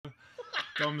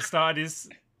Dom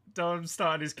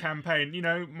started his campaign. You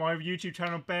know, my YouTube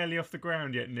channel barely off the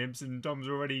ground yet, Nibs, and Dom's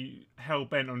already hell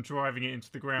bent on driving it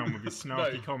into the ground with his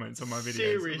snarky comments on my videos.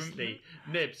 Seriously,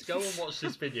 Nibs, go and watch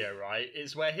this video, right?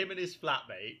 It's where him and his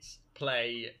flatmates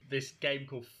play this game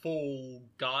called Fall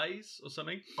Guys or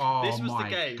something. Oh, this was my the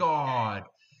game. God.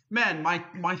 Man,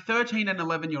 my 13 and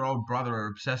 11-year-old brother are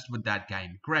obsessed with that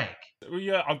game. Greg. Well,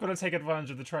 yeah, I've got to take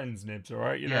advantage of the trends, Nibs, all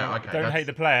right? You know, Yeah, okay, don't that's hate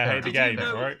the player, fair hate the enough.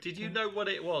 game, all right? Did you know what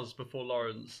it was before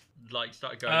Lawrence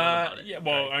started going on about it? Yeah,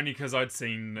 well, only because I'd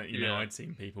seen, I'd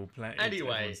seen people play.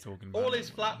 Anyway, talking about all it. his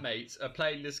flatmates are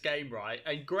playing this game, right?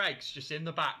 And Greg's just in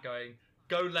the back going,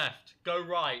 go left, go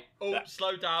right, oh,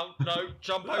 slow down, no,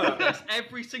 jump over this.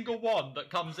 Every single one that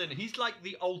comes in, he's like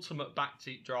the ultimate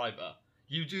backseat driver.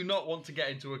 You do not want to get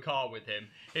into a car with him.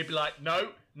 He'd be like,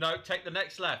 no, take the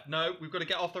next left. No, we've got to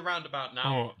get off the roundabout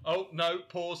now. Oh no,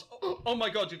 pause. Oh my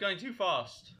God, you're going too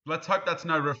fast. Let's hope that's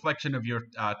no reflection of your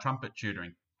trumpet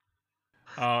tutoring.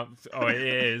 It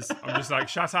is. I'm just like,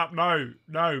 shut up,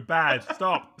 no, bad,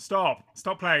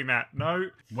 stop playing that, no.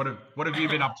 What have you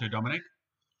been up to, Dominic?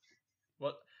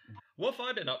 What have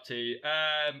I been up to?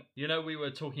 We were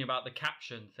talking about the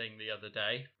caption thing the other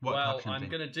day. I'm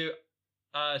going to do...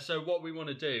 So what we want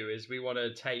to do is we want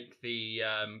to take the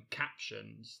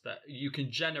captions that you can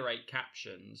generate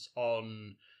captions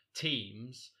on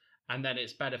Teams, and then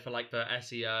it's better for like the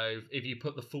SEO if you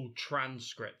put the full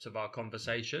transcript of our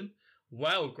conversation.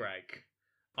 Well, Greg,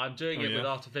 I'm doing it with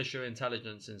artificial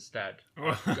intelligence instead.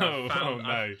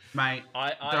 No. Mate,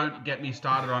 don't get me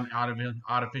started on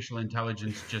artificial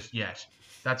intelligence just yet.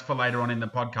 That's for later on in the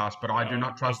podcast, but I do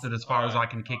not trust it as far as I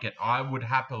can kick it. I would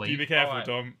happily... You be careful,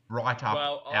 Dom. ...write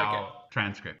up our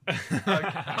transcript.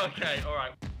 Okay, all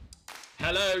right.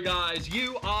 Hello, guys.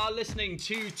 You are listening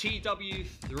to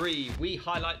TW3. We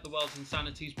highlight the world's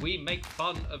insanities, we make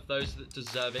fun of those that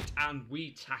deserve it, and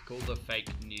we tackle the fake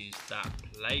news that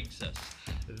plagues us.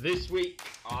 This week,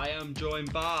 I am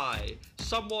joined by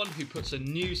someone who puts a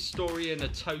news story in a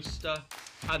toaster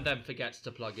and then forgets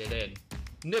to plug it in.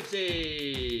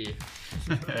 Nibsy!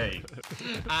 Hey.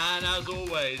 And as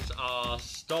always, our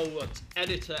stalwart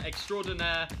editor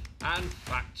extraordinaire and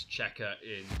fact checker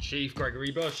in chief,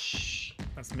 Gregory Bush.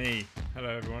 That's me. Hello,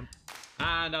 everyone.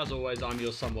 And as always, I'm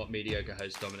your somewhat mediocre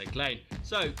host, Dominic Lane.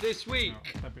 So this week,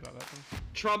 don't be like that,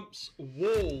 Trump's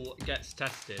wall gets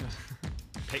tested.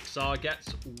 Pixar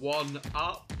gets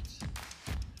one-upped.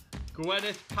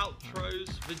 Gwyneth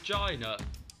Paltrow's vagina.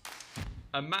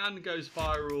 A man goes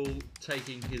viral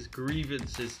taking his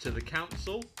grievances to the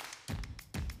council.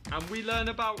 And we learn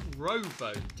about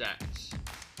robo-debt.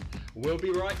 We'll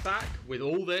be right back with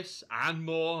all this and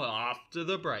more after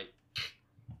the break.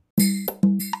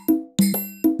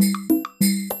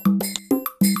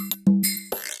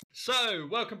 So,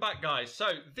 welcome back, guys. So,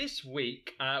 this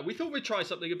week, we thought we'd try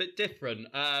something a bit different.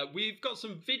 We've got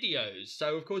some videos.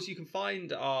 So, of course, you can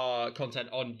find our content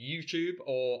on YouTube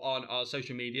or on our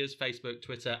social medias, Facebook,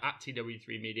 Twitter, at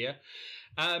TW3Media.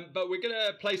 But we're going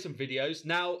to play some videos.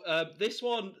 Now, this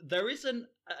one, there isn't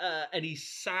any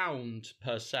sound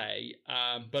per se,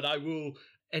 but I will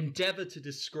endeavour to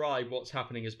describe what's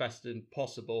happening as best as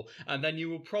possible, and then you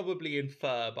will probably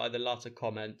infer by the latter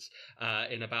comment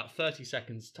in about 30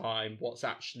 seconds time what's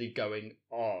actually going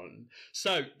on.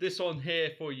 So this one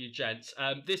here for you gents,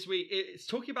 this week it's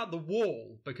talking about the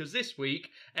wall, because this week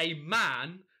a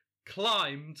man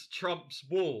climbed Trump's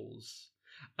walls.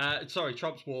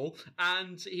 Trump's wall,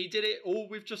 and he did it all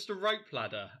with just a rope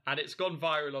ladder, and it's gone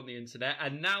viral on the internet,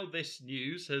 and now this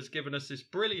news has given us this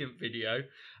brilliant video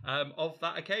of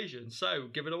that occasion. So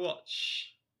give it a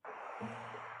watch.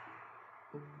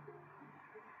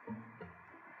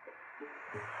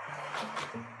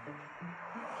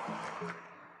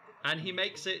 And he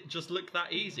makes it just look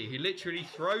that easy. He literally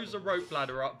throws a rope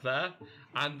ladder up there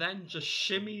and then just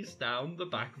shimmies down the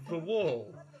back of the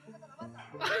wall.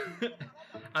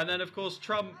 And then, of course,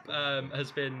 Trump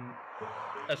has been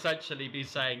essentially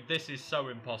saying this is so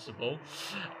impossible.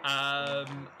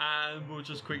 And we'll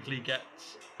just quickly get,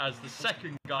 as the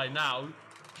second guy now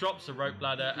drops a rope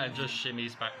ladder and just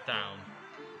shimmies back down.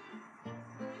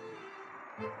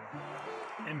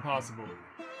 Impossible.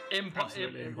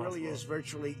 Absolutely It impossible. really is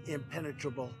virtually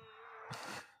impenetrable.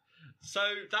 So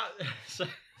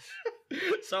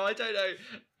I don't know.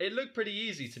 It looked pretty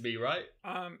easy to me, right?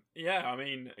 Yeah. I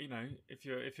mean, if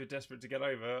you're desperate to get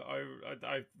over,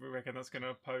 I reckon that's going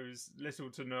to pose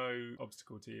little to no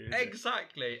obstacle to you.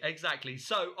 Exactly.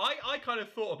 So I kind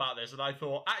of thought about this, and I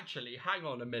thought, actually, hang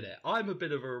on a minute. I'm a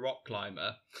bit of a rock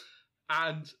climber.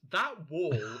 And that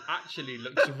wall actually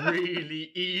looks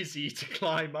really easy to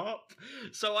climb up.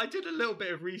 So I did a little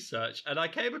bit of research and I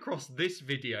came across this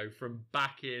video from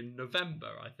back in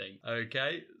November, I think.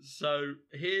 Okay, so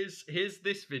here's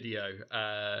this video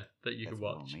that you can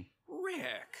watch.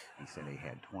 Rick! He said he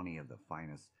had 20 of the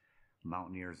finest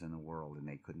mountaineers in the world and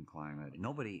they couldn't climb it.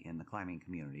 Nobody in the climbing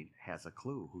community has a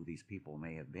clue who these people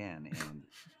may have been, and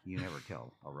you never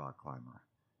tell a rock climber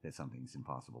that something's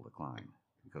impossible to climb,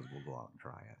 because we'll go out and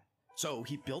try it. So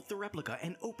he built the replica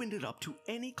and opened it up to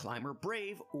any climber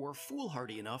brave or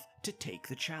foolhardy enough to take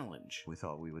the challenge. We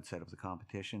thought we would set up the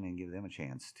competition and give them a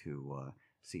chance to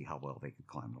see how well they could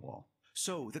climb the wall.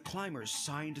 So the climbers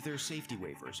signed their safety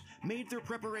waivers, made their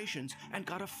preparations, and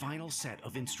got a final set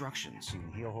of instructions. You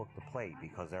can heel hook the plate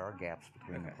because there are gaps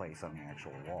between the plates on the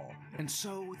actual wall. And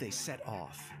so they set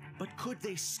off. But could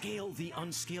they scale the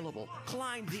unscalable,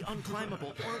 climb the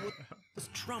unclimbable, or was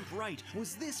Trump right?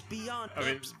 Was this beyond...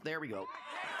 Oops, there we go.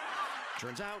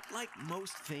 Turns out, like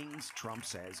most things Trump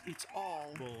says, it's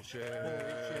all... Bullshit.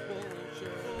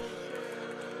 Bullshit.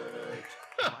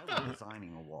 If I were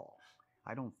designing a wall,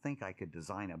 I don't think I could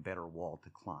design a better wall to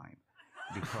climb,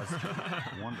 because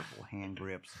wonderful hand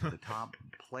grips. The top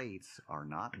plates are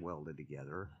not welded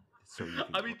together, so you can...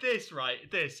 I mean, this, right?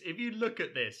 This, if you look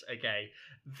at this, okay,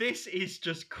 this is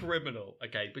just criminal,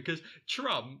 okay, because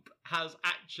Trump has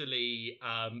actually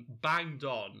banged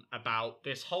on about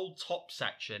this whole top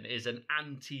section is an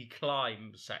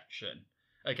anti-climb section.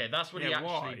 Okay, that's what he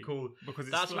actually called. Because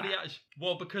it's flat.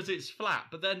 Because it's flat.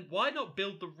 But then why not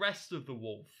build the rest of the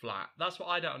wall flat? That's what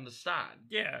I don't understand.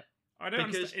 Yeah, I don't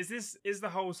understand. Is the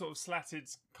whole sort of slatted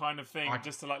kind of thing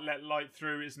just to like let light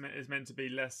through? Is meant to be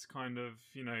less kind of,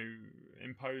 you know,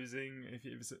 imposing if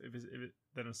it's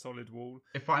than a solid wall.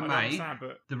 If I may,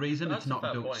 the reason it's not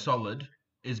built solid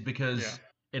is because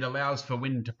it allows for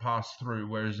wind to pass through,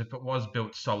 whereas if it was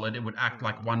built solid, it would act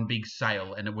like one big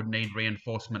sail and it would need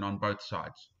reinforcement on both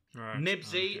sides. Right.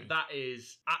 Nibsy, that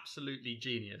is absolutely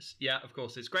genius. Yeah, of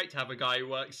course, it's great to have a guy who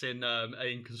works in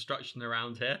construction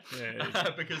around here,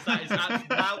 because that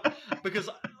is because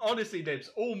honestly, Nibs,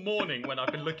 all morning when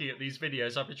I've been looking at these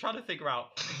videos, I've been trying to figure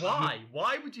out why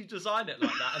would you design it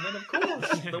like that, and then of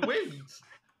course the wind.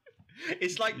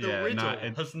 It's like the riddle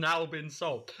has now been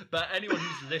solved. But anyone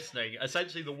who's listening,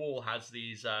 essentially the wall has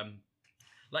these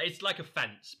it's like a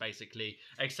fence basically,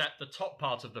 except the top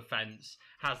part of the fence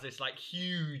has this like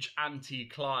huge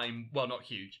anti-climb, well, not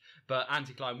huge, but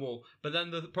anti-climb wall. But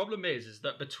then the problem is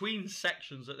that between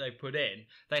sections that they put in,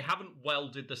 they haven't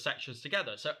welded the sections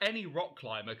together. So any rock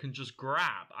climber can just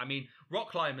grab. I mean,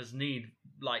 rock climbers need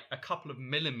like a couple of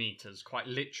millimeters, quite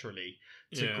literally,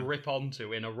 to grip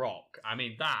onto in a rock. I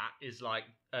mean, that is like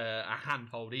a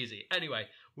handhold easy. Anyway,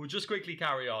 we'll just quickly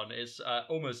carry on. It's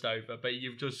almost over, but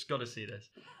you've just got to see this.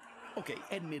 Okay,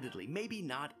 admittedly, maybe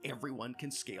not everyone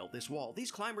can scale this wall. These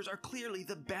climbers are clearly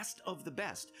the best of the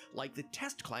best, like the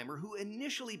test climber who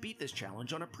initially beat this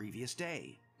challenge on a previous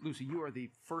day. Lucy, you are the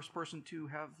first person to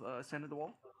have ascended the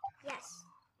wall? Yes.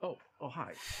 Oh,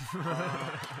 hi.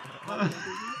 How old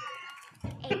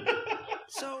are you? 8.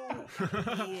 So,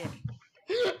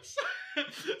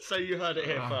 So you heard it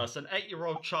here first. An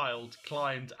 8-year-old child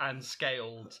climbed and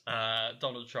scaled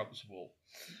Donald Trump's wall,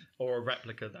 or a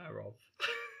replica thereof.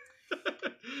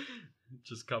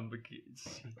 Just come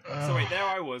because. So wait, there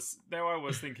I was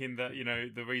thinking that, you know,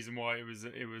 the reason why it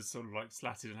was sort of like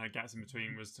slatted and had gaps in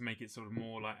between was to make it sort of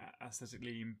more like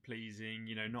aesthetically pleasing,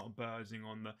 you know, not burgeoning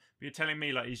on the. But you're telling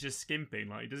me like he's just skimping,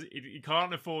 like he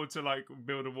can't afford to like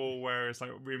build a wall where it's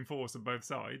like reinforced on both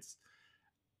sides,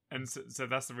 and so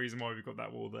that's the reason why we've got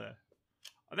that wall there.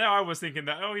 There I was thinking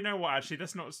that, oh, you know what, actually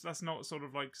that's not sort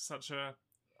of like such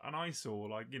an eyesore,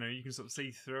 like, you know, you can sort of see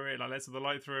through it, like lets the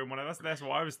light through and whatever. That's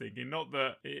what I was thinking, not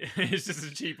that it's just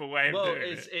a cheaper way of doing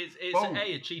it. It's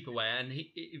a cheaper way, and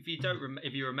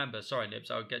if you remember, sorry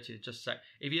Nibs, I'll get to you in just a sec.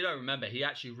 If you don't remember, he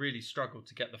actually really struggled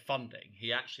to get the funding.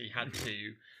 He actually had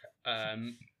to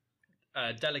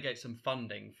delegate some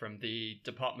funding from the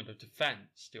Department of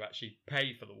Defense to actually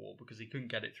pay for the wall because he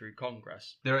couldn't get it through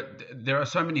Congress. There are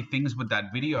so many things with that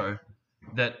video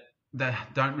that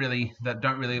don't really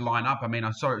line up. I mean,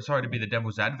 I'm sorry to be the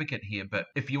devil's advocate here, but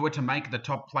if you were to make the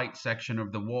top plate section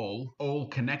of the wall all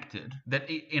connected, that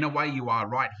in a way you are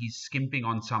right. He's skimping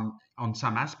on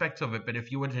some aspects of it, but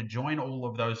if you were to join all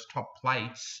of those top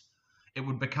plates, it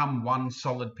would become one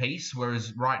solid piece.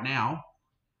 Whereas right now,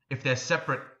 if they're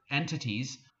separate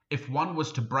entities, if one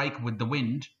was to break with the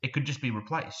wind, it could just be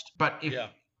replaced. But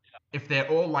if they're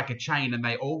all like a chain and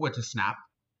they all were to snap,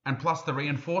 and plus the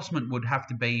reinforcement would have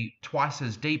to be twice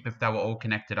as deep if they were all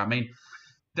connected. I mean,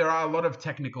 there are a lot of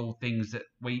technical things that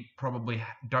we probably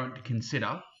don't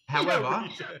consider. However,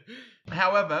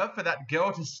 for that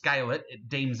girl to scale it, it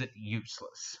deems it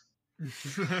useless.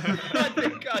 I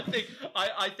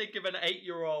think if an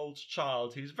 8-year-old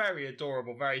child who's very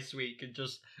adorable, very sweet, can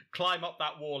just climb up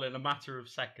that wall in a matter of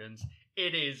seconds,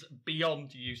 it is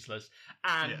beyond useless.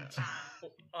 And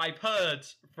I've heard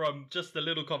from just a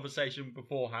little conversation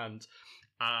beforehand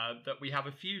that we have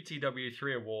a few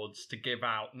TW3 awards to give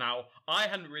out. Now, I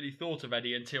hadn't really thought of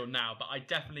any until now, but I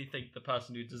definitely think the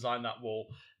person who designed that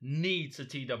wall needs a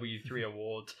TW3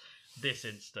 award this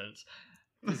instance.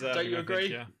 Don't you agree?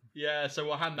 Think, yeah, so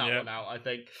we'll hand that one out, I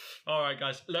think. All right,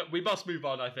 guys. Look, we must move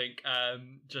on, I think,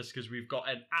 just because we've got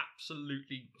an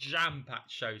absolutely jam-packed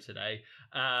show today.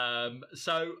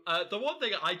 So the one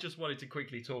thing I just wanted to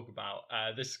quickly talk about,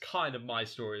 this is kind of my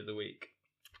story of the week,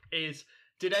 is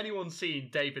did anyone see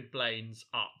David Blaine's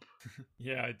Up?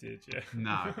 Yeah, I did, yeah.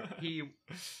 No.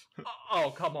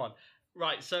 Oh, come on.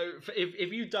 Right, so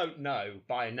if you don't know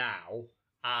by now,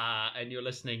 and you're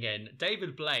listening in,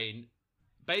 David Blaine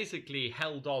basically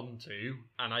held on to,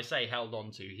 and I say held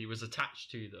on to, he was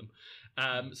attached to them,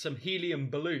 some helium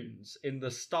balloons in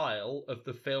the style of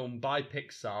the film by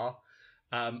Pixar,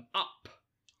 Up.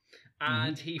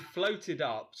 And he floated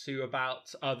up to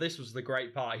about, this was the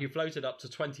great part, he floated up to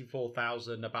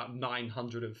 24,000, about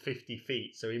 950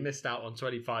 feet. So he missed out on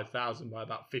 25,000 by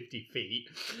about 50 feet.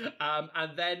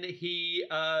 And then he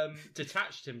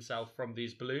detached himself from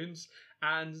these balloons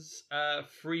and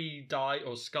free dive,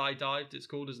 or skydived, it's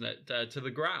called, isn't it, to the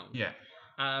ground. Yeah.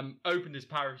 Opened his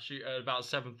parachute at about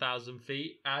 7,000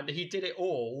 feet. And he did it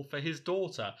all for his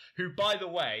daughter, who, by the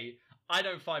way, I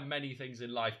don't find many things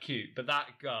in life cute, but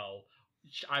that girl,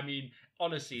 I mean,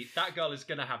 honestly, that girl is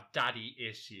going to have daddy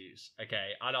issues, okay?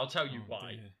 And I'll tell you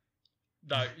why. Dear.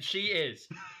 No, she is.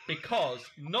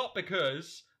 Not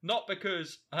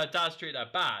because her dad's treated her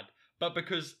bad, but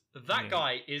because that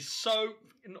guy is so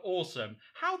awesome.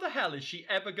 How the hell is she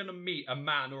ever going to meet a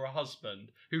man or a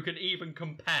husband who can even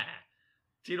compare?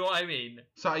 Do you know what I mean?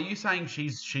 So are you saying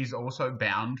she's also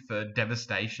bound for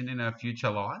devastation in her future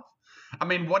life? I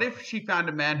mean, what if she found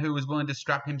a man who was willing to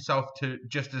strap himself to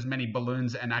just as many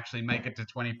balloons and actually make it to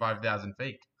 25,000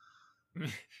 feet?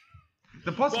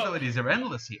 The possibilities are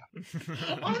endless here.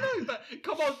 I know, but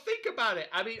come on, think about it.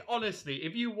 I mean, honestly,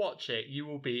 if you watch it, you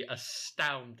will be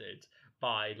astounded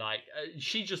by, like,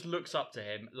 she just looks up to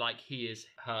him like he is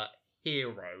her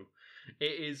hero.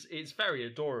 It's very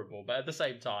adorable, but at the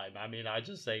same time, I mean, I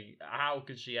just think, how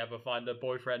could she ever find a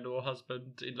boyfriend or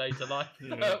husband in later life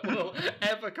that will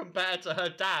ever compare to her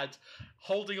dad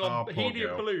holding on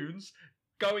helium balloons,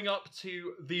 going up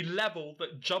to the level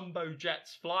that jumbo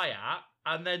jets fly at,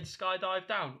 and then skydive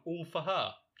down, all for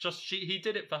her. He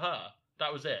did it for her.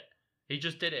 That was it. He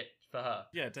just did it for her.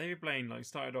 Yeah, David Blaine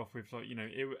started off with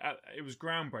it was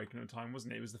groundbreaking at the time,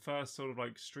 wasn't it? It was the first sort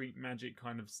of street magic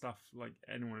kind of stuff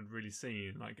anyone had really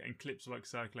seen, and clips were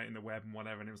circulating the web and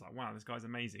whatever, and it was wow, this guy's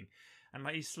amazing. And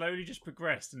he slowly just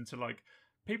progressed into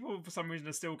people for some reason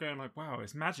are still going wow,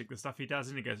 it's magic, the stuff he does,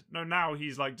 and he goes, no, now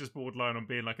he's just borderline on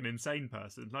being an insane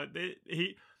person.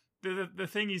 The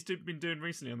thing he's been doing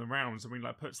recently on the rounds,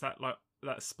 puts that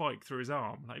spike through his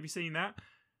arm. Have you seen that?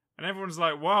 And everyone's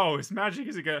wow, it's magic.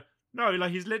 Is it go? No,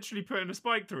 he's literally putting a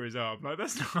spike through his arm.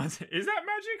 That's not. Is that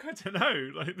magic? I don't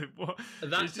know. What?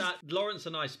 That Lawrence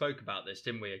and I spoke about this,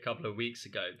 didn't we, a couple of weeks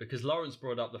ago? Because Lawrence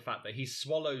brought up the fact that he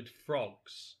swallowed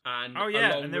frogs and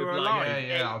and they were alive.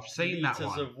 Yeah, I've seen that one.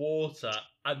 Liters of water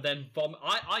and then vomit.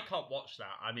 I can't watch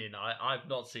that. I mean, I've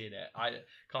not seen it. I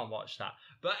can't watch that.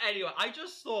 But anyway, I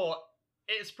just thought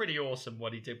it's pretty awesome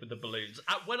what he did with the balloons.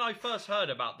 When I first heard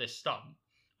about this stunt,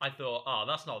 I thought, oh,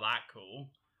 that's not that cool.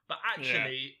 But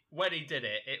actually, when he did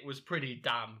it, it was pretty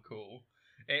damn cool.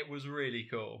 It was really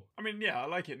cool. I mean, yeah, I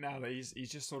like it now that he's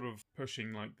just sort of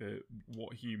pushing what the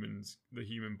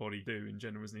human body do in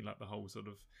general, isn't he? The whole sort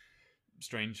of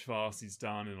strange fast he's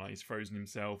done, and he's frozen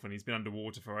himself, and he's been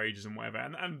underwater for ages and whatever.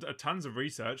 And tons of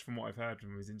research from what I've heard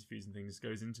from his interviews and things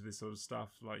goes into this sort of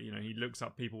stuff. He looks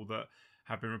up people that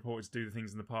have been reported to do the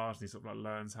things in the past, and he sort of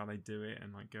learns how they do it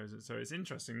and goes. So it's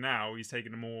interesting now. He's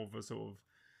taken a more of a sort of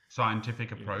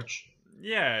scientific approach.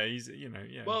 Yeah, he's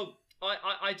Well,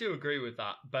 I do agree with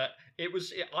that, but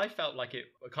I felt like it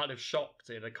kind of shocked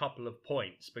in a couple of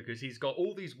points because he's got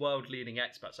all these world-leading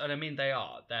experts, and I mean they're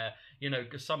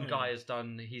some guy has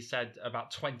done, he said,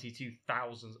 about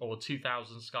 22,000 or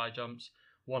 2,000 sky jumps,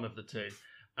 one of the two.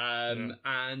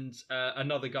 And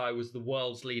another guy was the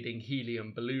world's leading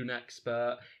helium balloon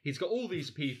expert. He's got all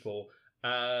these people.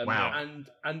 Wow.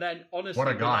 And then honestly,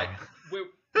 what a guy.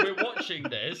 We're watching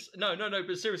this. No,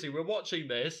 but seriously, we're watching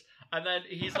this, And then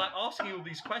he's like asking all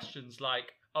these questions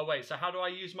like, oh wait, so how do I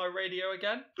use my radio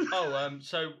again? Oh,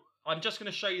 so I'm just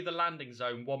going to show you the landing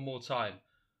zone one more time.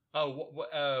 Oh,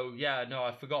 oh yeah, no,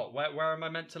 I forgot. Where am I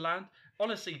meant to land?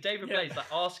 Honestly, David Blaine's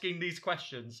like asking these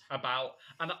questions about,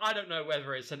 and I don't know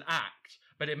whether it's an act,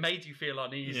 but it made you feel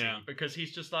uneasy because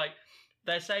he's just like,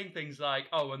 they're saying things like,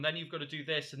 oh, and then you've got to do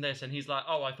this and this. And he's like,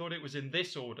 oh, I thought it was in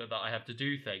this order that I have to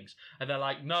do things. And they're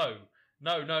like, no,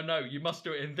 you must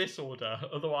do it in this order.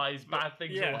 Otherwise, bad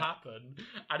things will happen.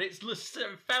 And it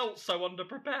felt so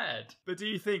underprepared. But do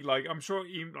you think, like, I'm sure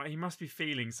he must be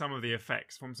feeling some of the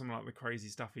effects from some like the crazy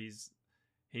stuff he's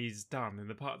done in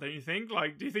the part, don't you think?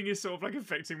 Like, do you think it's sort of like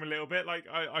affecting him a little bit? Like,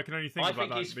 I can only think about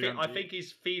that. I think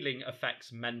he's feeling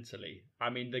effects mentally. I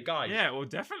mean, the guy. Yeah, well,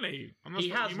 definitely. He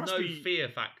has no fear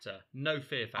factor. No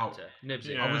fear factor.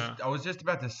 Nibsy. Yeah. I was just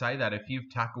about to say that if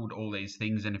you've tackled all these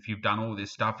things and if you've done all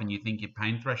this stuff and you think your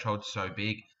pain threshold's so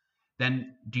big,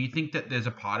 then do you think that there's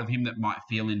a part of him that might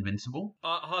feel invincible?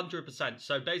 100%.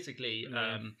 So basically,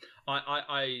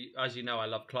 I as you know, I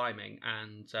love climbing,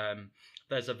 and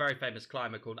there's a very famous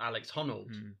climber called Alex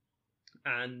Honnold.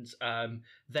 And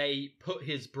they put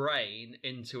his brain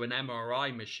into an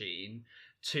MRI machine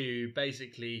to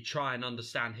basically try and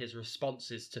understand his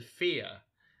responses to fear.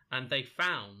 And they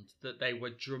found that they were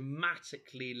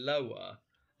dramatically lower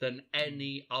than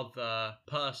any other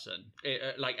person,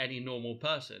 like any normal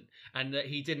person. And that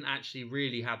he didn't actually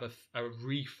really have a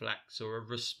reflex or a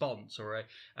response or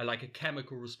a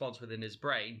chemical response within his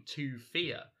brain to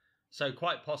fear. So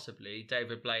quite possibly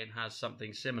David Blaine has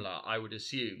something similar. I would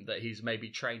assume that he's maybe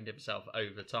trained himself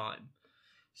over time.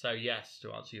 So yes,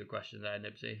 to answer your question there,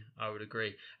 Nibsy, I would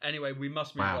agree. Anyway, we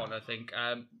must move on, I think.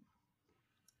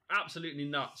 Absolutely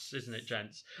nuts, isn't it,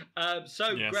 gents? Yes.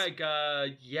 Greg,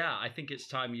 I think it's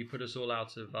time you put us all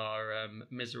out of our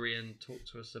misery and talk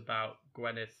to us about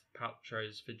Gwyneth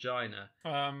Paltrow's vagina.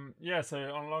 So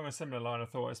along a similar line, I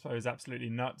suppose absolutely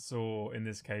nuts, or in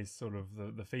this case, sort of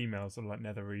the female, sort of like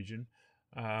nether region.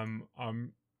 I'm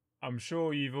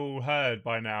sure you've all heard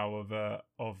by now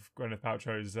of Gwyneth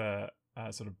Paltrow's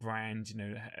sort of brand,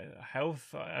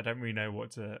 health. I don't really know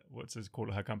what to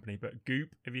call her company, but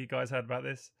Goop. Have you guys heard about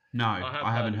this? No,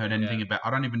 I haven't heard anything about. I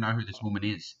don't even know who this woman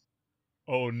is.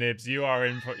 Oh, Nibs, you are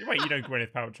in for. Wait, you know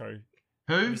Gwyneth Paltrow?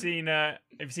 Who? Have you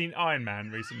seen Iron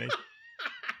Man recently?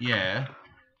 Yeah.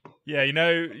 Yeah, you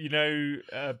know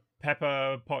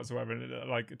Pepper Potts or whatever.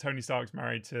 Like Tony Stark's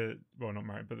married to, well, not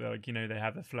married, but they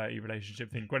have a flirty relationship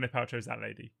thing. Gwyneth Paltrow's that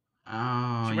lady.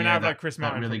 Oh, she went out with Chris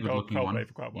Martin really from Coldplay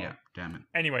for quite a while. Yeah, damn it.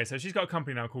 Anyway, so she's got a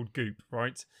company now called Goop,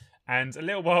 right? And a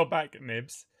little while back,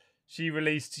 Nibs, she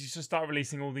just started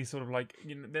releasing all these sort of like,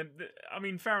 I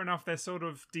mean, fair enough, they're sort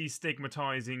of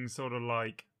destigmatizing sort of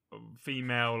like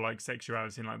female like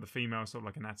sexuality and like the female sort of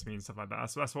like anatomy and stuff like that.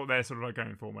 So that's what they're sort of like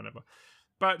going for, whatever.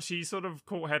 But she sort of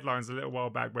caught headlines a little while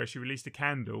back where she released a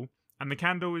candle, and the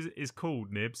candle is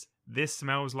called, Nibs, "This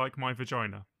Smells Like My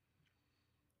Vagina."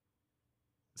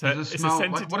 So does it smell,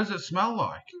 what does it smell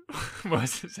like?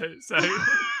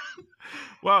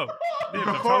 Well,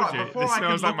 before this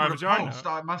smells like my vagina. Post,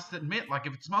 I must admit, like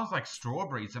if it smells like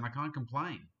strawberries, then I can't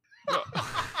complain.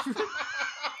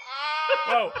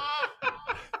 Well,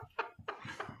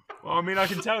 I mean, I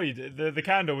can tell you the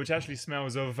candle, which actually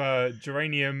smells of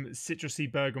geranium,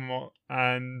 citrusy bergamot,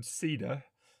 and cedar,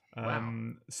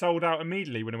 sold out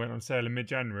immediately when it went on sale in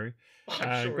mid-January.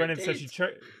 Gwyneth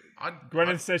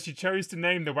says she chose to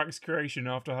name the wax creation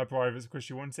after her privates because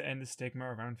she wants to end the stigma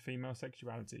around female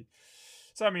sexuality.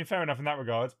 So, I mean, fair enough in that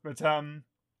regard. But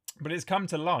it's come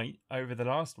to light over the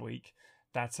last week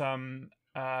that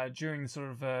during the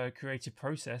sort of creative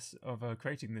process of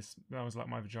creating this Smells Like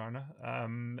My Vagina,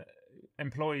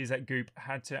 employees at Goop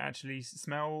had to actually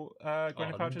smell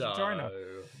Gwyneth Paltrow's vagina.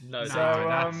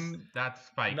 That's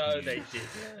fake. No, news. they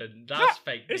didn't. That's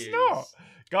fake news. It's not,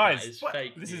 guys. That is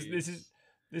fake news.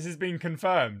 This has been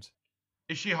confirmed.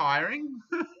 Is she hiring?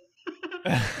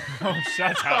 Oh,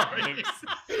 shut up, Nibs.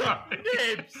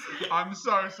 Nibs! I'm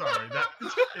so sorry.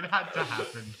 It had to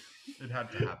happen. It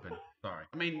had to happen. Sorry.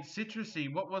 I mean,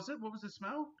 citrusy. What was it? What was the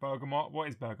smell? Bergamot. What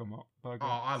is bergamot?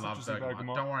 I love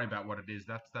bergamot. Don't worry about what it is.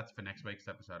 That's for next week's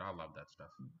episode. I love that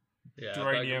stuff. Yeah,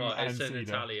 geranium bergamot. and it's an cedar.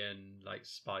 Italian like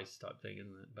spice type thing,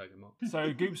 isn't it? Bergamot.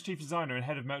 So Goop's chief designer and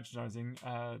head of merchandising.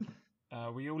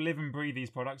 We all live and breathe these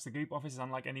products. The Goop office is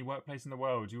unlike any workplace in the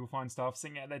world. You will find staff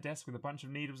sitting at their desk with a bunch of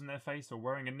needles in their face or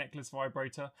wearing a necklace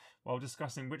vibrator while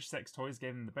discussing which sex toys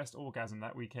gave them the best orgasm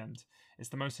that weekend. It's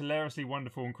the most hilariously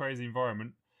wonderful and crazy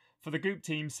environment. For the Goop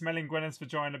team, smelling Gwyneth's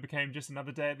vagina became just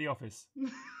another day at the office.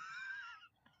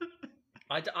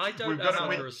 I don't know how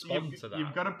to respond to that.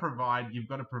 You've got to provide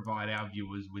our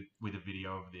viewers with a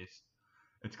video of this.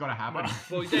 It's got to happen.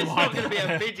 Well, there's not going to be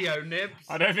a video, Nibs.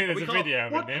 I don't think there's a video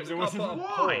of it, Nibs. It wasn't.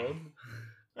 Why?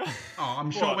 I'm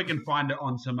sure we can find it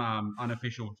on some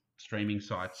unofficial streaming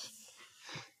sites.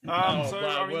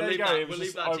 We'll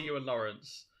leave that to you and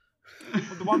Lawrence. Well,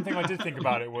 the one thing I did think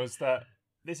about it was that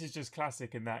this is just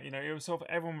classic in that, it was sort of,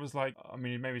 everyone was like, I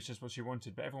mean, maybe it's just what she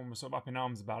wanted, but everyone was sort of up in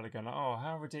arms about it, going like, oh,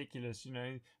 how ridiculous,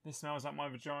 this smells like my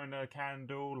vagina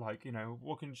candle, like,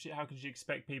 how can she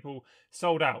expect people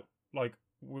sold out, like,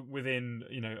 within,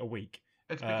 a week?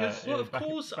 It's because... well, of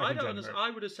course, I don't understand. I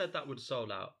would have said that would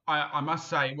sold out. I must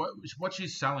say, what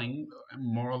she's selling,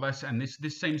 more or less, and this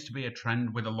seems to be a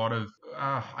trend with a lot of,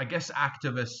 I guess,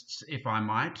 activists, if I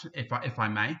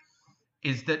may,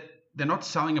 is that they're not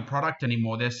selling a product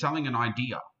anymore. They're selling an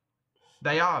idea.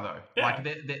 They are, though. Yeah. Like,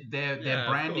 they're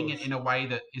branding it in a way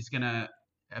that is going to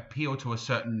appeal to a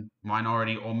certain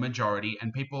minority or majority,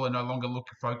 and people are no longer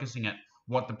focusing at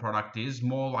what the product is,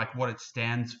 more like what it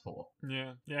stands for.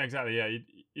 Yeah, exactly. Yeah,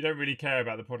 you don't really care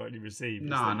about the product you receive.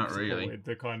 No, not really.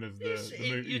 The kind of the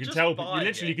move. You can tell. You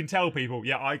literally can tell people.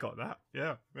 Yeah, I got that.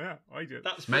 Yeah, I did.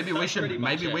 Maybe we should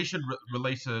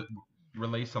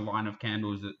release a line of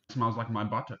candles that smells like my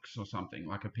buttocks or something,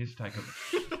 like a piss taker.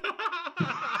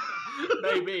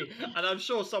 Maybe, and I'm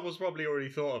sure someone's probably already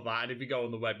thought of that. And if you go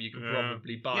on the web, you can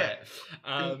probably buy it.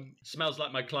 Smells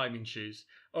like my climbing shoes.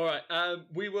 All right,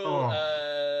 we will.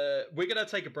 We're gonna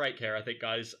take a break here, I think,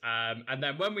 guys. And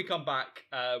then when we come back,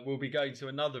 we'll be going to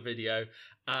another video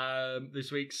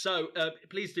this week. So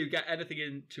please do get anything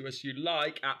into us you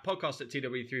like at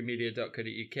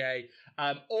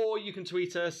podcast@tw3media.co.uk, or you can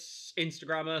tweet us,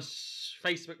 Instagram us,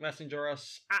 Facebook Messenger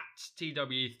us at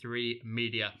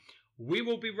TW3Media. We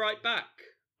will be right back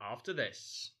after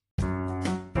this.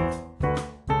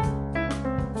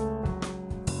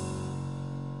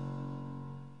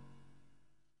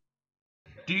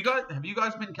 Have you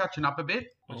guys been catching up a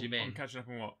bit? What do you mean? Catching up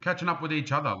on what? Catching up with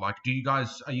each other. Like, are you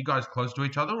guys close to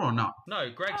each other or not? No,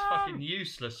 Greg's fucking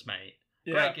useless, mate.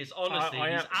 Yeah, Greg is honestly,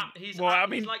 he's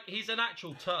an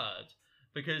actual turd.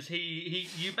 Because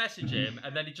you message him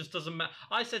and then he just doesn't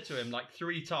I said to him like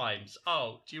 3 times,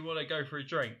 oh, do you want to go for a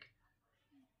drink?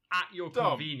 At your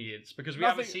convenience, because we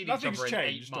haven't seen each other in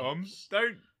changed, 8 months.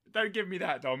 Dom. Don't give me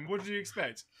that, Dom. What did you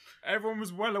expect? Everyone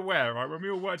was well aware, right? When we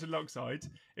all worked at Lockside,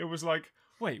 it was like,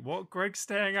 wait, what? Greg's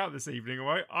staying out this evening,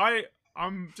 right? I'm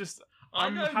happy.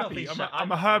 I'm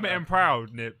a hermit and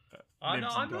proud, Nip. I'm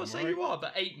not saying you are,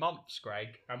 but 8 months,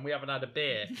 Greg, and we haven't had a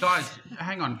beer. Guys,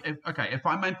 hang on. If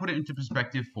I may put it into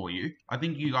perspective for you, I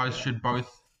think you guys should both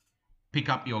pick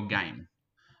up your game.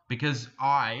 Because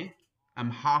I am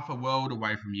half a world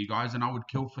away from you guys, and I would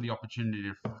kill for the opportunity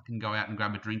to fucking go out and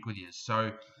grab a drink with you.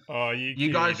 So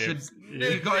you guys should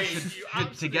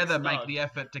together make the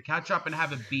effort to catch up and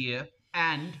have a beer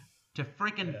and to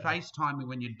freaking FaceTime me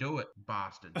when you do it,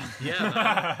 bastard. Yeah, man.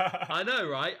 I know,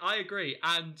 right? I agree.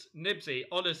 And Nibsy,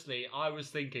 honestly, I was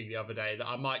thinking the other day that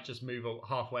I might just move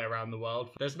halfway around the world.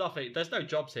 There's no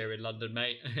jobs here in London,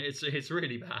 mate. It's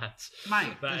really bad.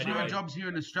 Mate, there's no jobs here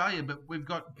in Australia, but we've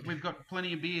got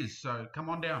plenty of beers, so come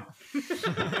on down. Sounds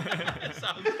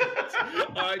good.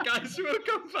 All right, guys, we'll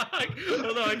come back.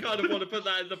 Although I kind of want to put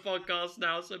that in the podcast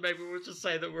now, so maybe we'll just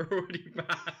say that we're already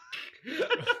back.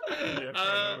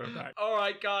 We're back. All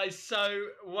right, guys, so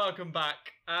welcome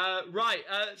back.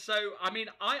 So I mean,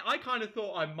 I kind of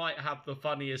thought I might have the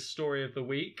funniest story of the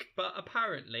week, but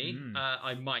apparently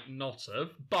I might not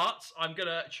have, but I'm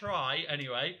gonna try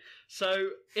anyway.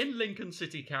 So in Lincoln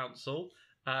City Council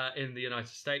in the United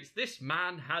States, this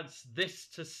man has this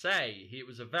to say. It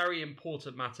was a very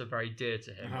important matter, very dear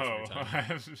to him. My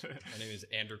name is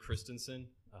Andrew Christensen.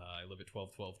 I live at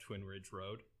 1212 Twin Ridge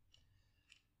Road.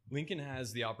 Lincoln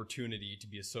has the opportunity to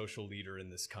be a social leader in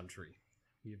this country.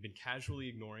 We have been casually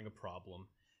ignoring a problem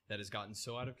that has gotten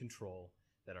so out of control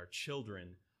that our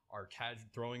children are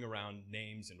throwing around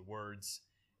names and words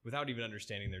without even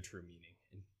understanding their true meaning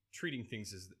and treating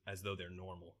things as though they're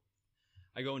normal.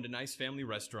 I go into nice family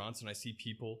restaurants and I see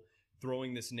people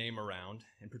throwing this name around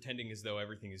and pretending as though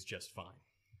everything is just fine.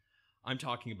 I'm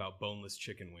talking about boneless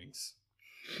chicken wings.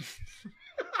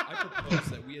 I propose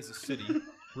that we as a city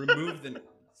remove the...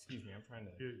 Excuse me, I'm trying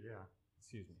to... Yeah.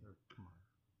 Excuse me. Come on.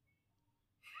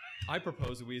 I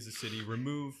propose that we as a city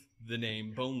remove the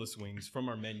name Boneless Wings from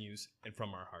our menus and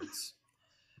from our hearts.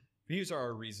 These are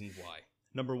our reasons why.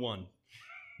 Number 1,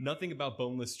 nothing about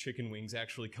boneless chicken wings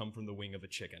actually come from the wing of a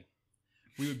chicken.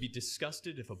 We would be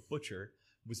disgusted if a butcher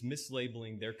was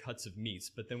mislabeling their cuts of meats,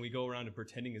 but then we go around and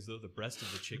pretending as though the breast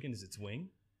of the chicken is its wing.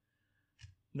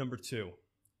 Number 2,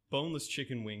 boneless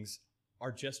chicken wings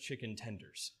are just chicken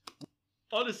tenders.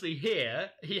 Honestly, here,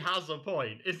 he has a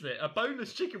point, isn't it? A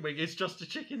boneless chicken wing is just a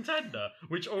chicken tender,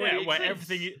 which already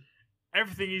exists.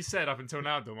 Everything he said up until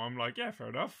now, Dom, I'm like, yeah, fair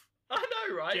enough. I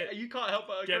know, right? You can't help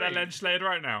but agree. Get that legislated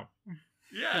right now.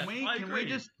 Yeah,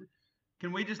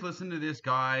 Can we just listen to this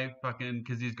guy fucking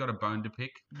because he's got a bone to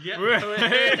pick? Yeah.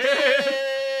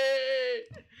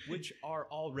 Which are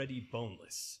already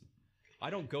boneless. I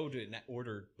don't go to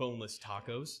order boneless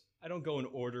tacos. I don't go and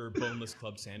order boneless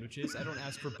club sandwiches. I don't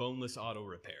ask for boneless auto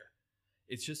repair.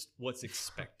 It's just what's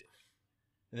expected.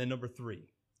 And then number 3,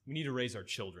 we need to raise our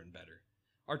children better.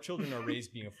 Our children are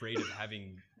raised being afraid of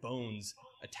having bones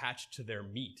attached to their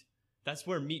meat. That's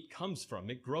where meat comes from.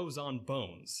 It grows on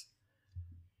bones.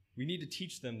 We need to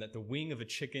teach them that the wing of a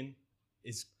chicken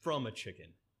is from a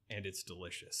chicken, and it's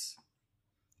delicious.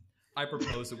 I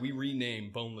propose that we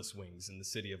rename boneless wings in the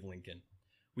city of Lincoln.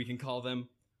 We can call them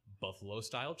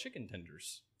buffalo-style chicken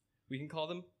tenders. We can call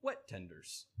them wet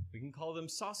tenders. We can call them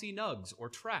saucy nugs or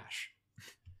trash.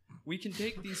 We can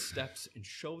take these steps and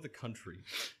show the country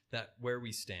that where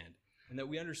we stand, and that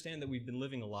we understand that we've been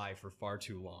living a lie for far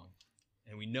too long.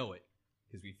 And we know it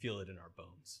because we feel it in our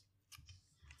bones.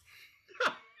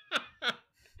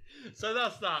 So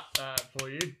that's that for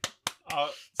you.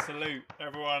 Salute,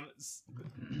 everyone.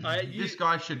 This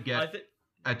guy should get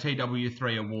a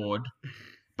TW3 award.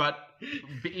 But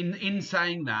in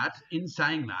saying that,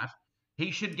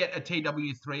 he should get a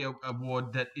TW3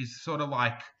 award that is sort of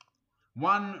like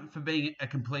one for being a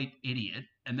complete idiot,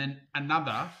 and then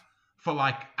another for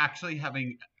like actually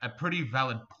having a pretty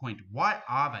valid point. Why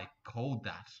are they called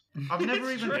that? I've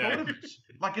never even thought of it.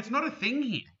 Like, it's not a thing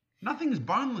here. Nothing's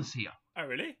boneless here. Oh,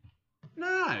 really?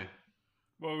 No.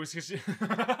 Well, it was just...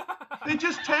 They're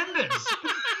just tenders.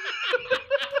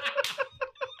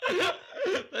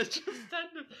 They're just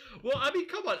tenders. Well, I mean,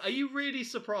 come on. Are you really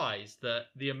surprised that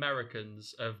the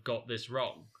Americans have got this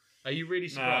wrong? Are you really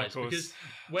surprised? No, of course. Because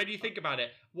when you think about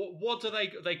it, what do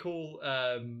they call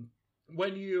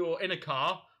when you're in a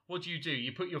car? What do?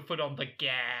 You put your foot on the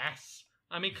gas.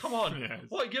 I mean, come on. Yes.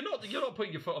 What, you're not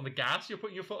putting your foot on the gas. You're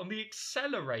putting your foot on the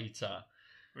accelerator.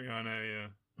 I know, yeah.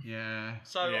 Yeah.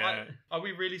 So, Yeah. are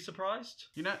we really surprised?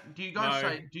 You know, do you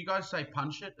guys say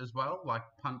punch it as well? Like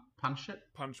punch it?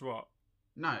 Punch what?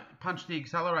 No, punch the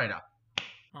accelerator.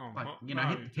 Oh, Like, what? you know,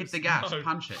 No, hit the gas, no.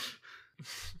 punch it.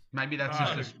 Maybe that's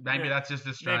that's just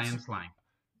Australian slang.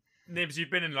 Nibs,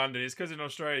 you've been in London. It's because in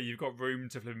Australia you've got room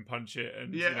to flip and punch it,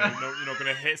 and Yeah. you're not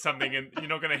going to hit something, and you're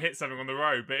not going to hit something on the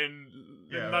road. But in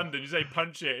London, you say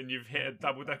punch it, and you've hit a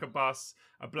double-decker bus,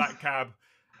 a black cab,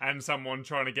 and someone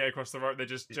trying to get across the road. They're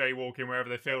just jaywalking wherever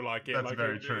they feel like it. That's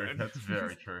very true. That's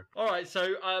very true. All right,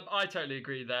 so I totally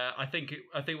agree there. I think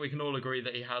we can all agree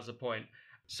that he has a point.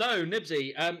 So,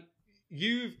 Nibsy,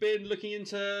 you've been looking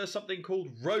into something called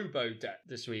robo-debt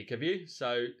this week, have you?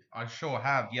 So I sure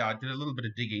have. Yeah, I did a little bit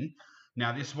of digging.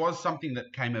 Now, this was something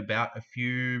that came about a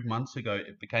few months ago.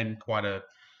 It became quite a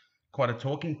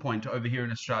talking point over here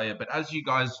in Australia. But as you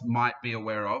guys might be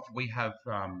aware of, we have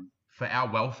for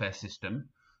our welfare system,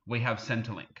 we have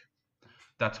Centrelink.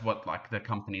 That's what like the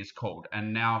company is called.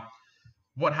 And now,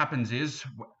 what happens is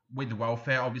with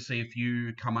welfare, obviously, if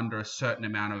you come under a certain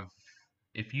amount of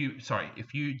if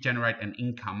you generate an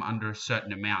income under a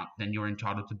certain amount, then you're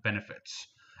entitled to benefits.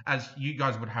 As you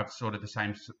guys would have sort of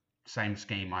the same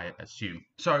scheme, I assume.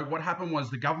 So what happened was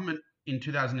the government in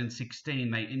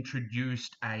 2016, they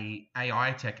introduced a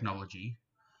AI technology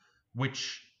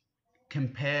which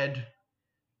compared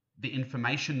the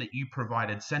information that you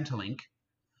provided Centrelink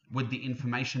with the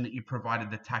information that you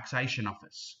provided the taxation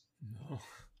office. No.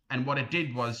 And what it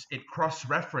did was it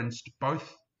cross-referenced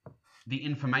both the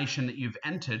information that you've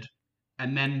entered,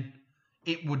 and then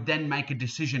it would then make a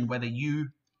decision whether you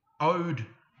owed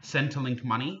Centrelink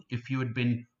money if you had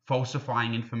been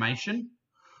falsifying information,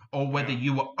 or whether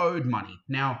you were owed money.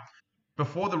 Now,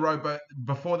 before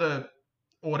the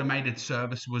automated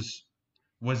service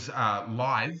was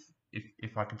live,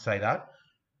 if I could say that,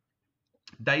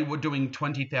 they were doing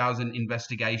 20,000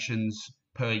 investigations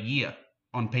per year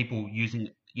on people using,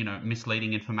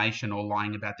 misleading information or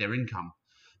lying about their income.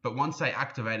 But once they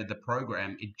activated the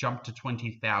program, it jumped to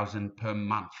 20,000 per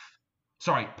month.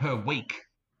 Per week.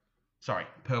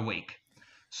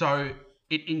 So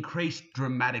it increased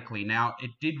dramatically. Now,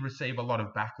 it did receive a lot of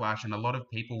backlash, and a lot of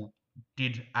people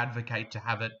did advocate to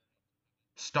have it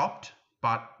stopped,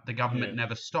 but the government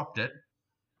never stopped it.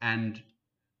 And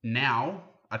now,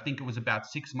 I think it was about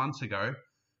 6 months ago,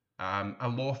 a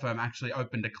law firm actually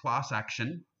opened a class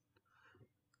action,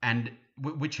 and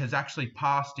which has actually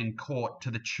passed in court to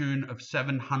the tune of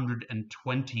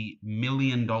 $720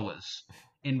 million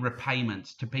in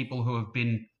repayments to people who have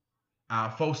been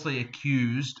falsely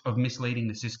accused of misleading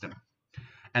the system.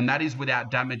 And that is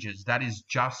without damages. That is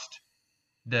just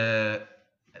the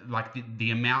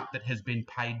amount that has been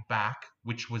paid back,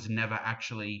 which was never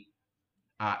actually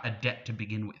a debt to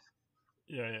begin with.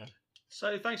 Yeah.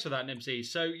 So thanks for that, Nimsy.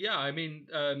 So yeah, I mean,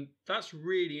 that's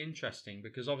really interesting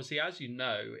because obviously, as you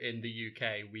know, in the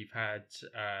UK, we've had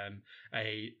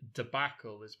a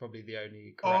debacle is probably the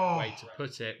only correct way to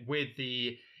put it, with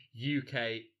the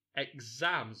UK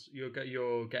exams. You're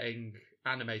getting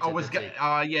animated. I was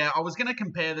going to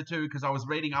compare the two because I was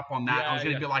reading up on that. I was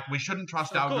going to be like, we shouldn't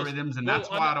trust algorithms, and that's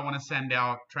why I don't want to send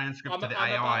our transcript to the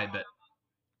AI.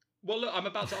 Well, look, I'm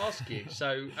about to ask you.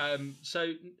 So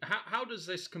how does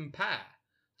this compare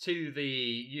to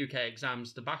the UK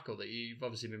exams debacle that you've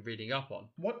obviously been reading up on?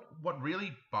 What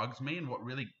really bugs me and what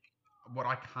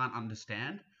I can't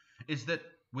understand is that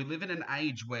we live in an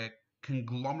age where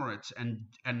conglomerates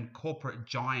and corporate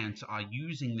giants are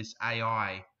using this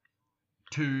AI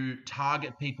to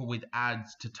target people with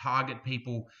ads, to target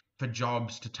people for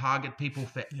jobs, to target people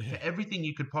for everything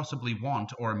you could possibly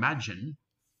want or imagine,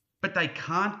 but they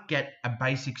can't get a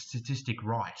basic statistic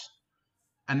right.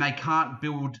 And they can't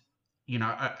build, an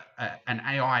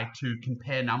AI to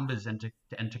compare numbers and to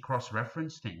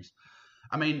cross-reference things.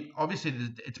 I mean, obviously,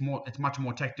 it's much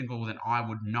more technical than I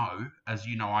would know. As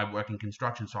you know, I work in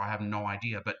construction, so I have no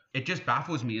idea. But it just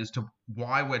baffles me as to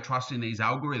why we're trusting these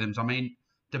algorithms. I mean,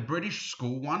 the British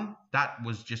school one, that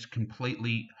was just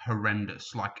completely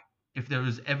horrendous. Like, if there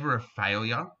was ever a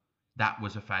failure, that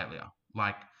was a failure.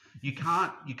 Like, you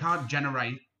can't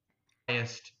generate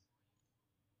biased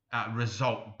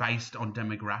result based on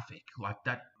demographic. Like,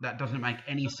 that doesn't make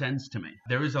any sense to me.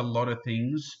 There is a lot of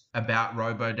things about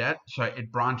Robodebt, so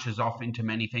it branches off into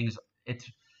many things.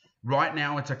 Right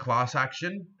now it's a class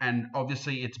action, and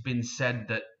obviously it's been said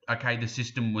that, okay, the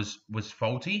system was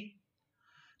faulty,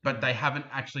 but they haven't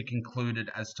actually concluded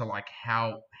as to like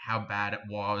how bad it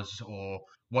was or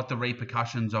what the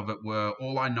repercussions of it were.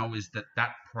 All I know is that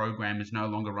program is no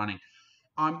longer running.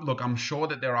 I'm sure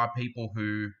that there are people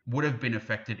who would have been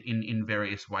affected in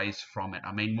various ways from it.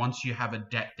 I mean, once you have a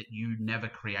debt that you never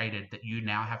created, that you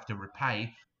now have to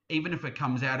repay, even if it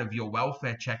comes out of your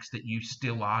welfare checks that you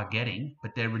still are getting,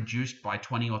 but they're reduced by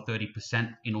 20 or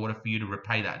 30% in order for you to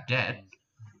repay that debt,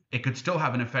 it could still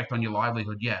have an effect on your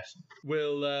livelihood, yes.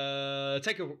 We'll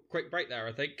take a quick break there,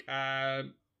 I think.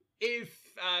 If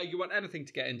you want anything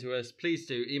to get into us, please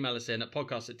do email us in at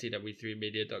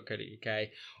podcast@tw3media.co.uk,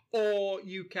 or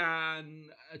you can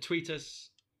tweet us,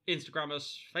 Instagram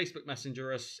us, Facebook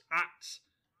Messenger us at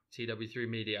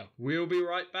TW3Media. We'll be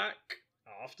right back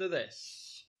after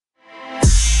this.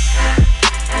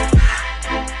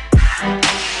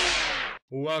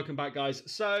 Welcome back, guys.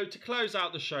 So to close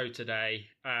out the show today,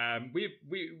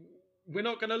 we're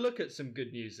not going to look at some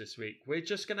good news this week. We're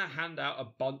just going to hand out a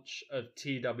bunch of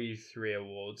TW3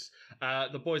 awards.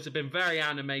 The boys have been very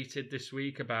animated this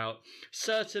week about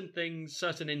certain things,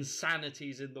 certain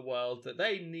insanities in the world that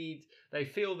they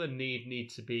feel the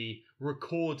need to be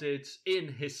recorded in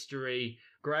history.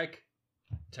 Greg,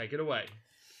 take it away.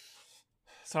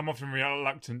 So I'm often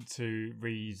reluctant to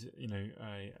read,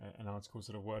 an article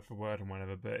sort of word for word and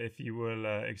whatever. But if you will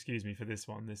excuse me for this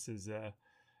one, this is a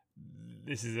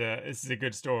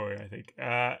good story, I think.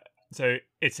 So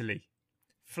Italy,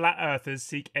 flat earthers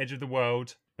seek edge of the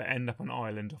world but end up on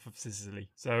island off of Sicily.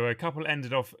 So a couple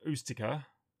ended off Ustica,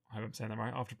 I hope I'm saying that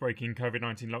right, after breaking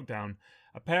COVID-19 lockdown.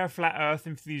 A pair of flat earth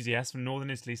enthusiasts from northern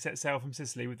Italy set sail from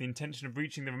Sicily with the intention of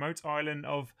reaching the remote island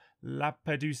of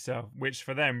Lampedusa, which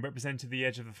for them represented the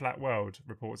edge of the flat world,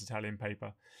 reports Italian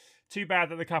paper. Too bad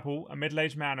that the couple, a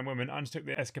middle-aged man and woman, undertook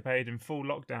the escapade in full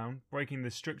lockdown, breaking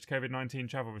the strict COVID-19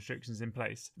 travel restrictions in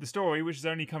place. The story, which has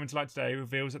only come to light today,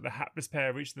 reveals that the hapless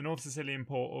pair reached the North Sicilian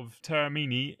port of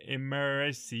Termini in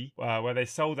Meresi, where they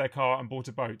sold their car and bought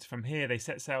a boat. From here, they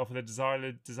set sail for the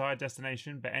desired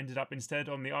destination, but ended up instead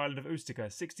on the island of Ustica,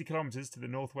 60 kilometres to the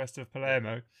northwest of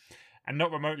Palermo, and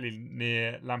not remotely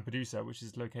near Lampedusa, which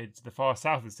is located to the far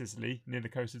south of Sicily, near the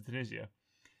coast of Tunisia.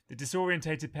 The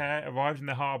disorientated pair arrived in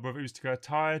the harbour of Ustica,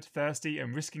 tired, thirsty,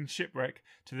 and risking shipwreck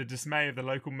to the dismay of the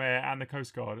local mayor and the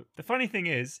Coast Guard. The funny thing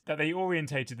is that they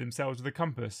orientated themselves with a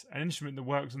compass, an instrument that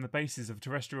works on the basis of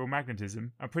terrestrial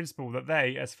magnetism, a principle that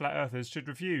they, as flat earthers, should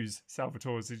refuse,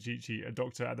 Salvatore Zigici, a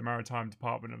doctor at the Maritime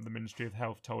Department of the Ministry of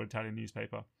Health, told an Italian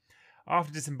newspaper.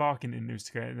 After disembarking in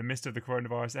Ustica in the midst of the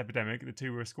coronavirus epidemic, the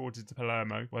two were escorted to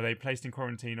Palermo, where they placed in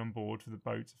quarantine on board for the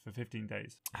boat for 15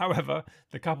 days. However,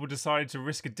 the couple decided to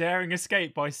risk a daring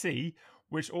escape by sea,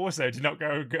 which also did not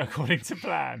go according to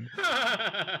plan.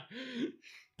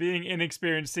 Being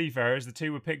inexperienced seafarers, the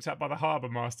two were picked up by the harbour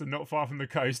master not far from the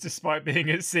coast, despite being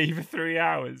at sea for 3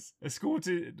 hours.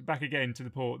 Escorted back again to the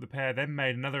port, the pair then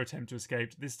made another attempt to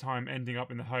escape, this time ending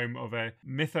up in the home of a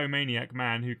mythomaniac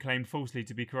man who claimed falsely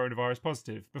to be coronavirus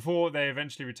positive, before they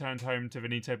eventually returned home to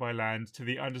Veneto by land, to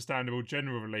the understandable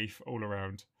general relief all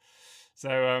around.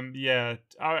 So, yeah,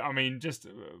 I mean, just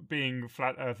being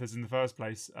flat earthers in the first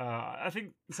place, I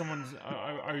think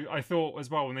I thought as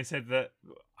well when they said that,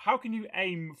 how can you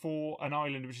aim for an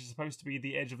island which is supposed to be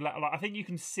the edge of land? Like, I think you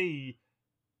can see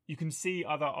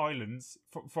other islands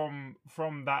from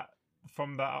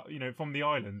the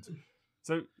island.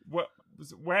 So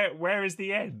where is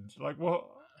the end? Like, what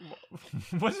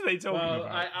are they talking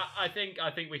about? I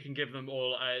think we can give them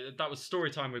all. That was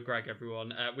story time with Greg.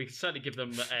 Everyone, we can certainly give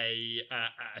them a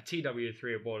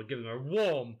TW3 award. Give them a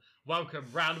warm welcome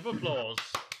round of applause.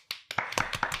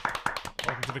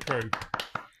 Welcome to the crew.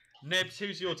 Nibs,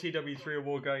 who's your TW3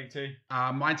 award going to?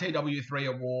 My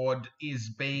TW3 award is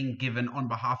being given on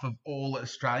behalf of all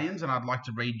Australians, and I'd like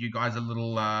to read you guys a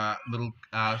little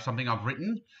something I've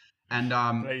written.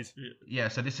 And Please. Yeah,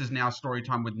 so this is now story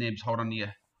time with Nibs. Hold on to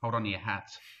your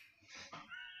hats.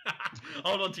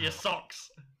 Hold on to your socks.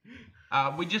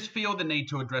 We just feel the need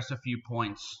to address a few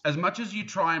points. As much as you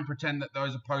try and pretend that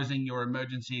those opposing your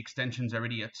emergency extensions are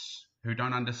idiots who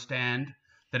don't understand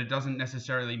that it doesn't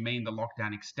necessarily mean the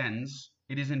lockdown extends,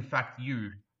 it is in fact you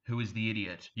who is the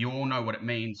idiot. You all know what it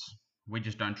means. We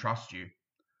just don't trust you.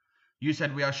 You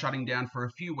said we are shutting down for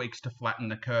a few weeks to flatten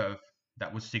the curve.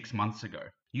 That was 6 months ago.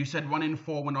 You said 1 in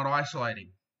 4 were not isolating.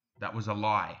 That was a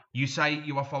lie. You say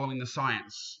you are following the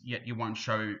science, yet you won't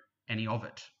show any of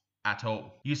it at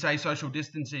all. You say social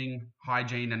distancing,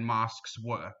 hygiene and masks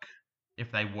work. If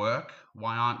they work,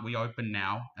 why aren't we open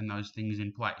now and those things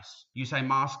in place? You say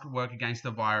masks work against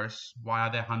the virus. Why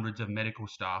are there hundreds of medical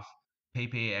staff,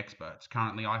 PPE experts,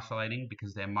 currently isolating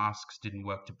because their masks didn't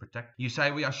work to protect? You say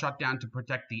we are shut down to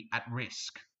protect the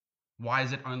at-risk. Why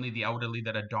is it only the elderly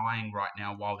that are dying right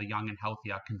now while the young and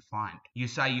healthy are confined? You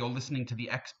say you're listening to the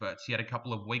experts, yet a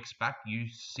couple of weeks back you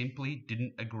simply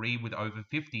didn't agree with over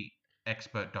 50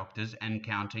 expert doctors and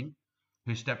counting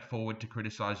who stepped forward to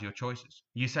criticize your choices.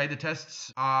 You say the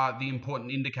tests are the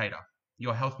important indicator.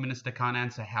 Your health minister can't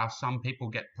answer how some people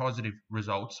get positive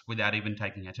results without even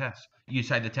taking a test. You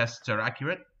say the tests are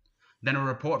accurate. Then a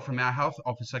report from our health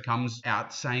officer comes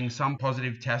out saying some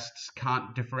positive tests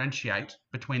can't differentiate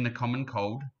between the common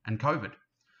cold and COVID.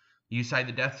 You say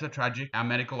the deaths are tragic. Our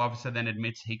medical officer then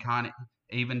admits he can't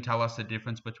even tell us the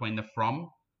difference between the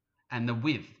from and the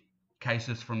with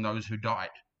cases from those who died,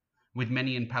 with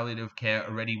many in palliative care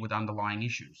already with underlying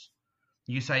issues.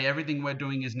 You say everything we're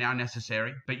doing is now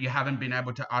necessary, but you haven't been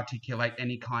able to articulate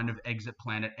any kind of exit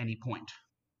plan at any point.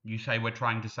 You say we're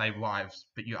trying to save lives,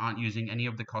 but you aren't using any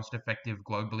of the cost-effective,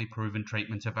 globally proven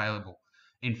treatments available.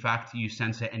 In fact, you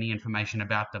censor any information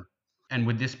about them. And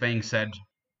with this being said,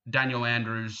 Daniel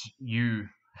Andrews, you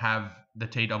have the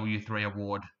TW3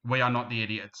 award. We are not the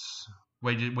idiots.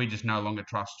 We just no longer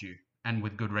trust you, and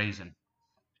with good reason.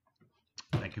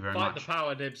 Thank you very much. Fight the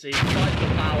power, Nibsy. Fight the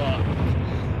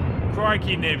power.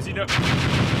 Crikey, Nibs, you know.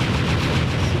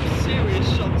 Serious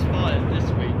shots fired this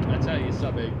week, I tell you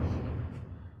something.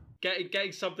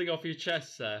 Getting something off your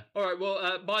chest there. All right,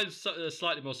 well, mine's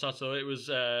slightly more subtle. It was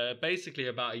basically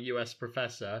about a US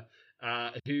professor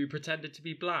who pretended to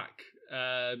be black.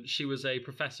 She was a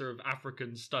professor of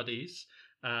African studies,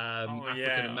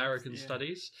 African American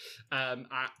studies, at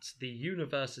the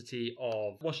University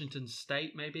of Washington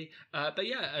State, maybe. But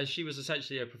yeah, she was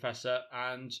essentially a professor,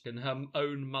 and her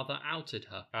own mother outed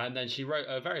her. And then she wrote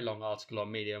a very long article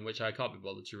on Medium, which I can't be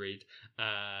bothered to read,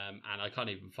 and I can't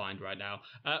even find right now,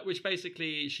 which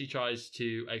basically she tries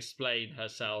to explain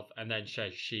herself and then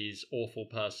says she's an awful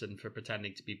person for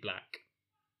pretending to be black.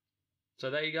 So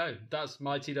there you go. That's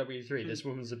my TW3. This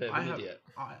woman's a bit of an idiot.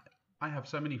 I have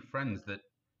so many friends that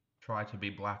try to be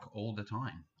black all the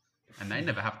time, and they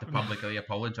never have to publicly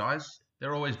apologize.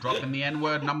 They're always dropping the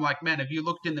N-word, and I'm like, man, have you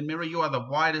looked in the mirror? You are the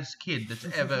whitest kid that's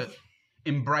ever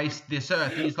embraced this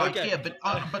earth. And he's like, okay. Yeah, but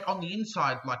on the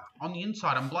inside,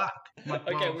 I'm black. I'm like,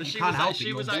 well, she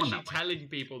was actually telling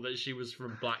people that she was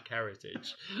from black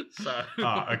heritage, so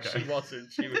she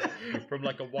wasn't. She was from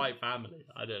like a white family.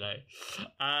 I don't know.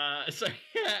 So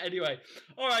yeah. Anyway,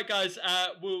 all right, guys.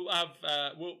 We'll have.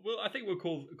 I think we'll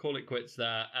call it quits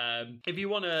there. If you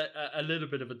want a little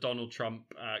bit of a Donald Trump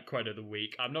quote of the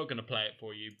week, I'm not going to play it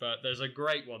for you, but there's a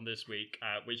great one this week,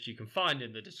 which you can find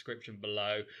in the description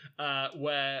below,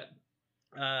 where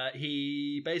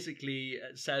he basically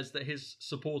says that his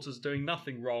supporters are doing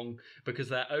nothing wrong because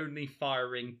they're only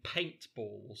firing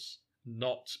paintballs,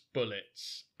 not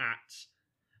bullets, at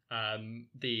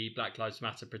the Black Lives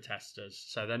Matter protesters.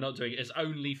 So they're not doing it. It's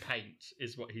only paint,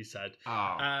 is what he said.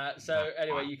 So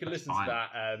anyway, you can listen to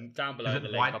that down below in the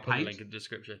link. I'll put the link in the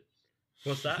description.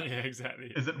 What's that? Yeah,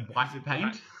 exactly. Is it white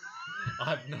paint?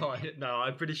 I have no idea. No,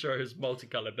 I'm pretty sure it was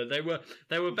multicolored, but they were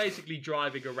basically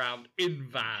driving around in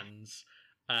vans,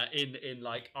 in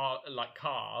like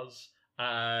cars,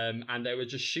 and they were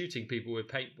just shooting people with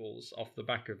paintballs off the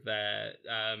back of their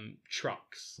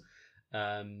trucks.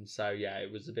 So yeah,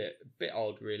 it was a bit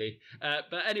odd, really.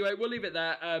 But anyway, we'll leave it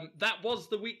there. That was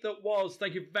the week that was.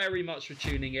 Thank you very much for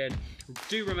tuning in.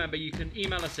 Do remember, you can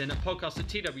email us in at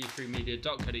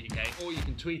podcast@tw3media.co.uk, or you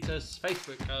can tweet us,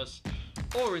 Facebook us,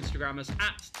 or Instagram us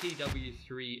at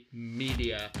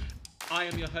tw3media. I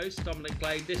am your host, Dominic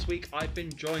Blaine. This week I've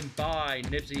been joined by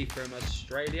Nibsy from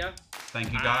Australia.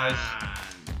 Thank you, guys.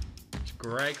 And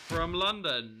Greg from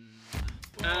London.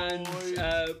 And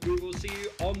we will see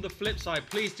you on the flip side.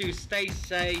 Please do stay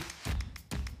safe,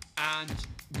 and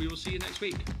we will see you next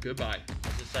week. Goodbye.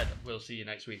 As I said, we'll see you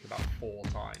next week about 4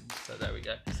 times. So there we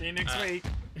go. See you next week.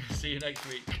 See you next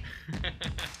week.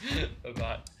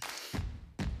 Bye-bye.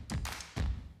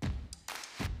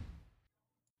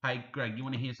 Hey, Greg, you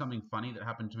want to hear something funny that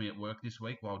happened to me at work this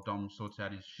week while Dom sorts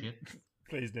out his shit?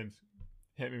 Please, Dims.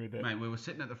 Hit me with it. Mate, we were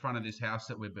sitting at the front of this house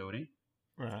that we're building.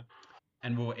 Right.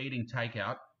 And we were eating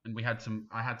takeout, and I had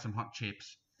some hot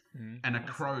chips, and a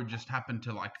crow just happened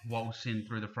to like waltz in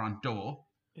through the front door.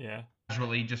 Yeah.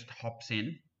 Casually just hops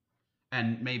in,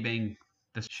 and me being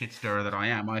the shit stirrer that I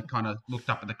am, I kind of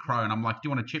looked up at the crow and I'm like, "Do you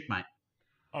want a chip, mate?"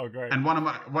 Oh, great. And one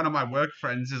of my work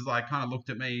friends is like, kind of looked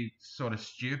at me sort of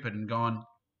stupid and gone,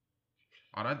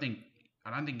 "I don't think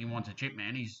he wants a chip,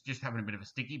 man. He's just having a bit of a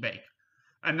sticky beak."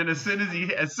 And then as soon as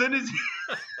he as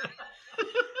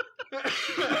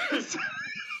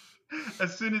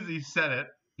soon as he said it,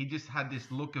 he just had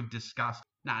this look of disgust.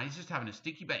 Nah, he's just having a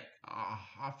sticky beak. Oh,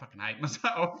 I fucking hate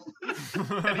myself. And he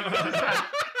just had,